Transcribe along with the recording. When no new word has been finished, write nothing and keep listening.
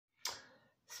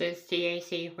Since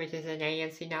TAC, which is an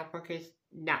AMC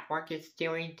network, is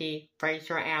doing the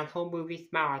Frasier and Home Movies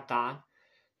Marathon,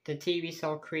 the TV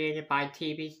show created by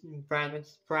TV's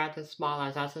Brendon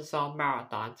Smaller's SSL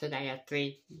Marathon, today at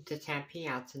 3 to 10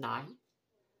 p.m. tonight.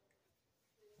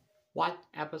 What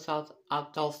episodes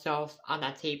of those shows on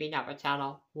that TV network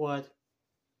channel would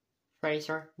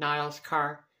Frasier, Niles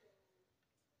Crane,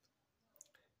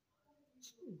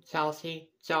 Chelsea,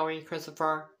 Joey,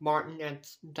 Christopher, Martin, and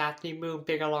Daphne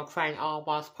Bigelow Crane all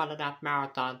was part of that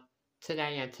marathon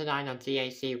today and tonight on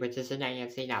TAC, which is an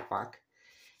AMC network.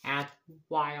 And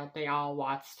while they all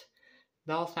watched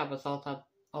those episodes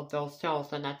of those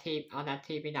shows on that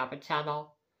TV network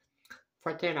channel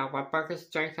for dinner, what burgers,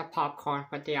 drinks, and popcorn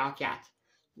would they all get?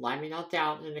 Let me know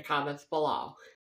down in the comments below.